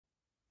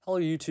Hello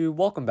YouTube,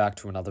 welcome back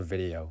to another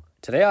video.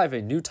 Today I have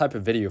a new type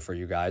of video for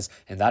you guys,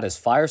 and that is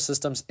fire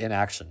systems in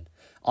action.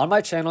 On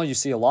my channel, you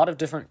see a lot of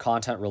different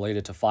content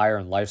related to fire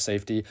and life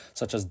safety,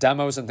 such as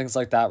demos and things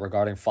like that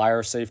regarding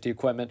fire safety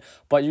equipment,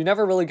 but you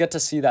never really get to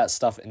see that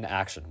stuff in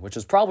action, which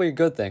is probably a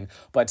good thing.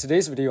 But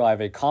today's video, I have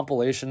a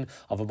compilation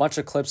of a bunch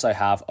of clips I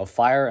have of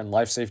fire and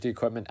life safety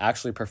equipment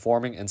actually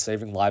performing and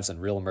saving lives in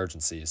real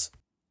emergencies.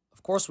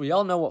 Of course, we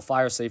all know what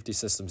fire safety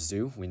systems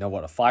do. We know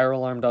what a fire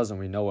alarm does and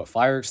we know what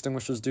fire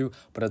extinguishers do,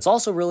 but it's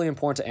also really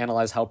important to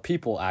analyze how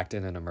people act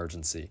in an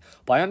emergency.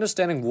 By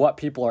understanding what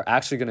people are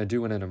actually going to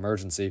do in an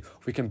emergency,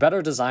 we can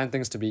better design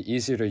things to be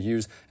easier to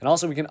use, and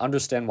also we can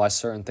understand why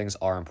certain things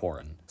are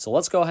important. So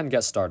let's go ahead and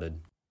get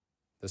started.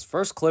 This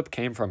first clip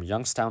came from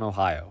Youngstown,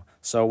 Ohio.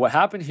 So what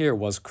happened here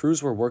was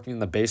crews were working in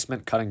the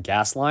basement cutting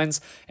gas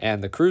lines,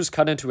 and the crews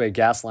cut into a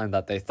gas line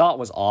that they thought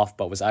was off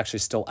but was actually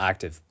still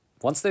active.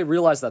 Once they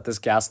realized that this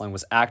gas line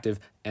was active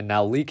and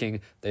now leaking,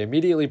 they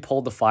immediately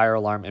pulled the fire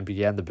alarm and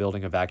began the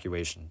building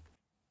evacuation.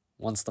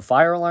 Once the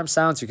fire alarm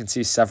sounds, you can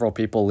see several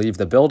people leave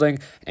the building,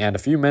 and a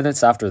few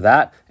minutes after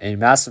that, a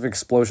massive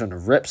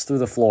explosion rips through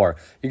the floor.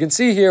 You can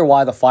see here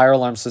why the fire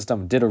alarm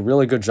system did a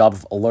really good job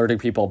of alerting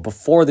people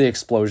before the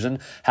explosion.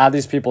 Had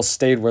these people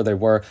stayed where they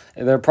were,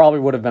 there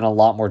probably would have been a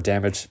lot more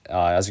damage.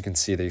 As you can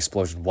see, the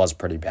explosion was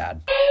pretty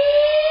bad.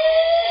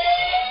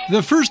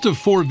 The first of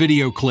 4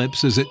 video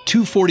clips is at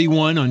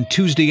 2:41 on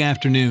Tuesday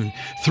afternoon,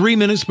 3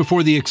 minutes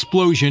before the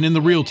explosion in the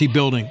Realty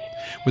building.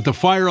 With the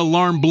fire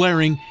alarm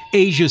blaring,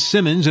 Asia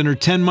Simmons and her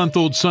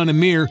 10-month-old son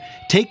Amir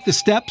take the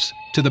steps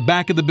to the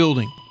back of the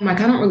building. I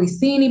don't really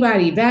see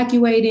anybody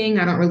evacuating.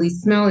 I don't really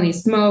smell any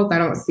smoke. I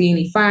don't see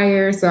any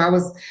fire. So I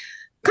was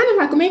kind of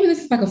like, well, maybe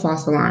this is like a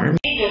false alarm. To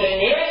the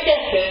nearest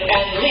exit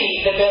and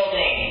leave the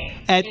building.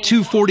 At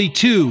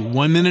 2:42,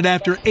 1 minute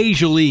after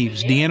Asia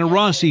leaves, Deanna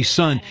Rossi's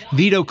son,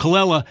 Vito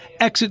Colella,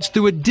 exits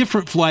through a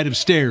different flight of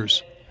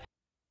stairs.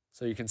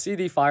 So you can see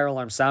the fire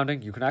alarm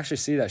sounding. You can actually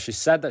see that she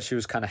said that she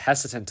was kind of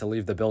hesitant to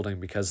leave the building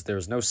because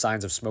there's no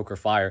signs of smoke or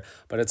fire,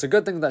 but it's a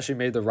good thing that she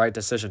made the right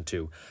decision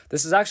to.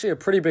 This is actually a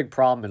pretty big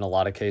problem in a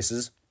lot of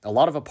cases. A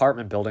lot of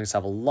apartment buildings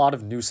have a lot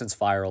of nuisance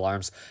fire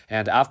alarms,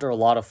 and after a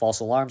lot of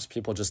false alarms,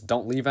 people just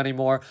don't leave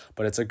anymore,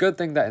 but it's a good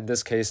thing that in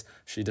this case,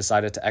 she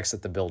decided to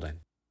exit the building.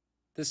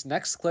 This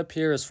next clip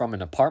here is from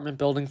an apartment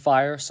building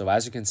fire. So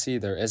as you can see,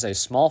 there is a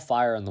small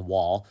fire in the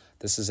wall.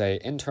 This is an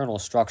internal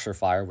structure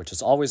fire, which is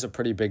always a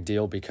pretty big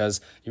deal because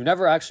you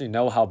never actually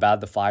know how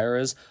bad the fire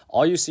is.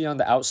 All you see on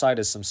the outside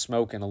is some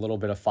smoke and a little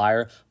bit of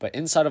fire, but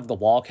inside of the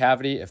wall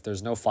cavity, if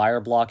there's no fire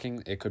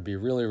blocking, it could be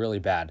really, really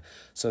bad.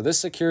 So this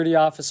security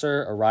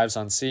officer arrives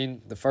on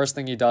scene. The first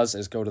thing he does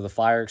is go to the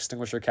fire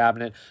extinguisher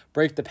cabinet,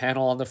 break the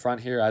panel on the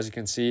front here, as you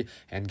can see,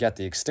 and get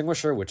the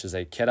extinguisher, which is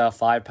a Kidde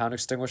 5-pound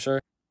extinguisher.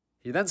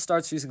 He then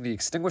starts using the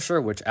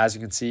extinguisher, which as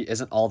you can see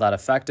isn't all that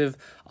effective,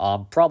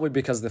 probably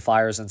because the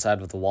fire is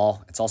inside of the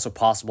wall. It's also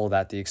possible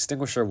that the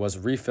extinguisher was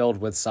refilled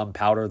with some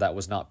powder that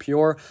was not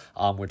pure,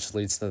 which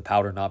leads to the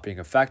powder not being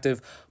effective.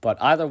 But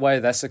either way,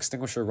 this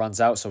extinguisher runs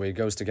out, so he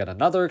goes to get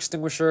another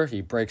extinguisher. He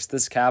breaks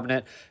this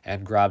cabinet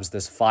and grabs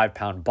this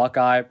 5-pound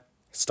Buckeye,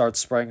 starts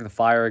spraying the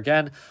fire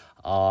again.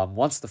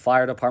 Once the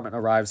fire department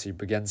arrives, he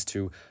begins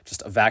to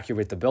just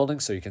evacuate the building.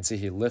 So you can see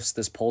he lifts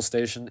this pull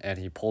station and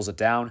he pulls it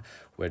down,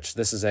 which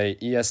this is a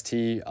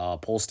EST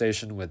pull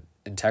station with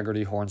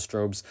integrity horn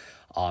strobes,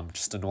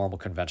 just a normal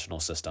conventional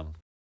system.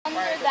 Under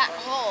that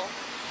hole.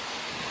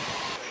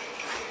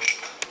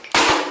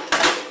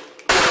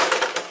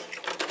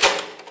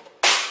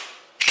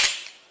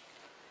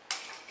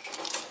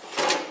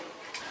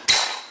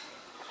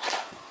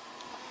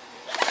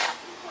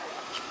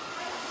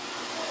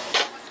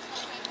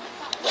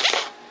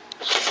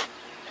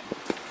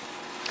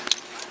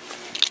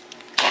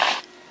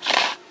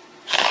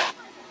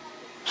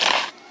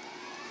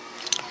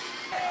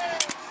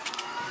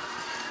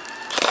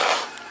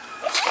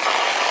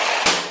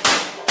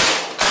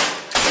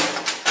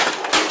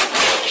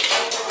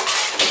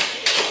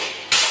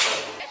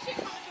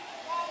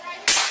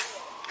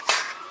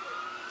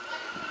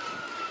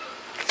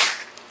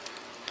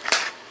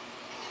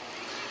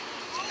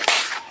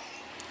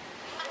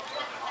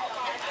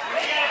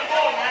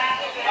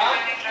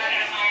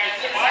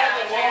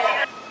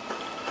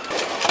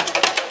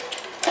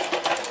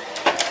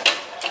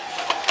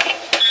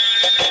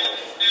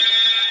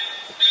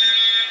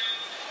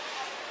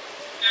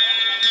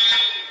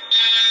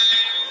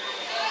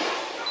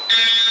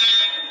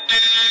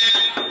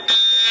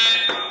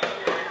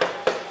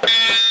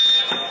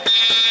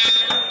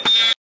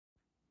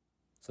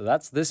 So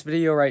that's this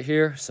video right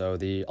here. So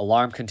the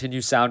alarm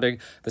continues sounding.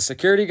 The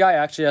security guy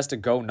actually has to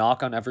go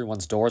knock on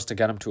everyone's doors to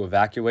get them to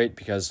evacuate,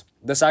 because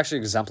this actually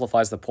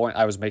exemplifies the point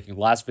I was making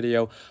last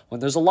video.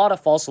 When there's a lot of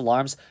false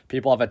alarms,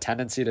 people have a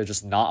tendency to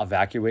just not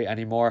evacuate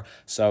anymore.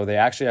 So they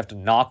actually have to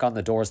knock on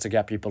the doors to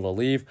get people to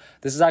leave.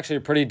 This is actually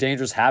a pretty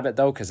dangerous habit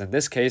though, because in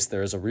this case,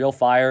 there is a real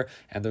fire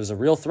and there's a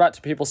real threat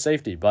to people's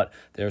safety, but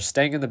they're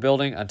staying in the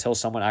building until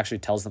someone actually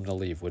tells them to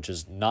leave, which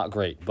is not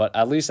great, but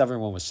at least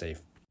everyone was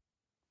safe.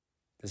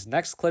 This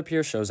next clip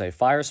here shows a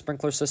fire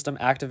sprinkler system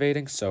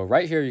activating. So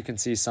right here, you can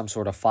see some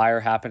sort of fire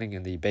happening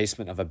in the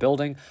basement of a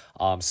building.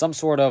 Some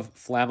sort of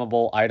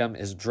flammable item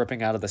is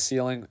dripping out of the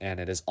ceiling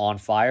and it is on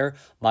fire.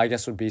 My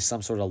guess would be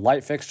some sort of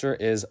light fixture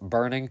is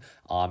burning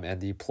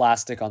and the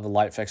plastic on the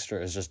light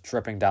fixture is just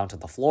dripping down to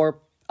the floor.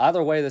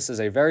 Either way, this is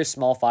a very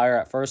small fire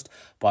at first,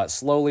 but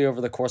slowly over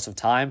the course of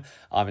time,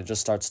 it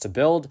just starts to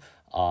build.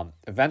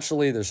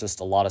 Eventually, there's just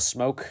a lot of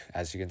smoke.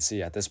 As you can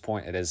see at this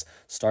point, it is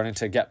starting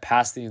to get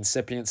past the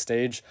incipient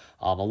stage.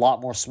 A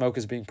lot more smoke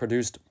is being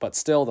produced, but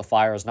still the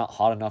fire is not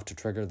hot enough to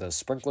trigger the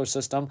sprinkler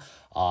system,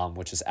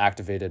 which is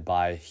activated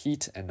by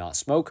heat and not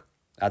smoke.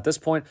 At this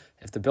point,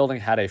 if the building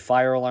had a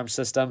fire alarm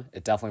system,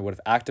 it definitely would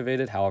have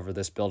activated. However,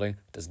 this building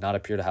does not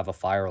appear to have a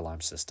fire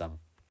alarm system.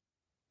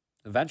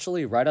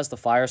 Eventually, right as the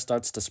fire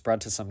starts to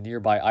spread to some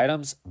nearby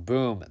items,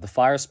 boom, the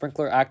fire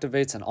sprinkler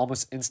activates and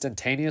almost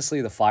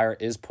instantaneously the fire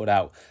is put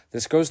out.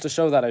 This goes to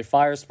show that a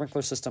fire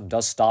sprinkler system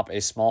does stop a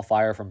small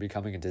fire from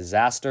becoming a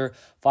disaster.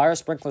 Fire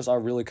sprinklers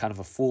are really kind of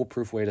a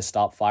foolproof way to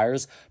stop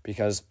fires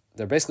because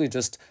they're basically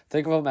just,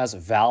 think of them as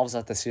valves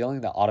at the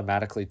ceiling that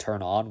automatically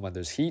turn on when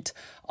there's heat.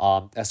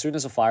 As soon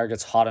as a fire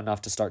gets hot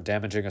enough to start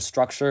damaging a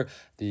structure,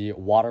 the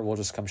water will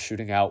just come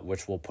shooting out,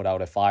 which will put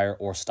out a fire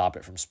or stop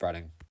it from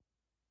spreading.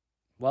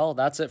 Well,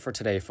 that's it for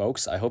today,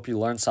 folks. I hope you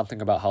learned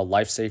something about how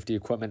life safety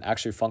equipment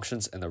actually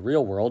functions in the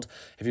real world.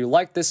 If you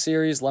like this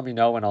series, let me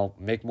know and I'll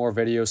make more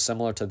videos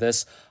similar to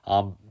this.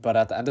 But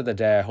at the end of the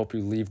day, I hope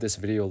you leave this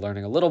video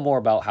learning a little more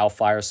about how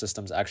fire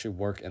systems actually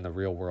work in the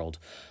real world.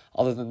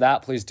 Other than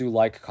that, please do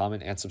like,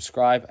 comment, and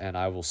subscribe, and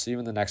I will see you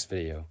in the next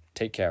video.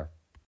 Take care.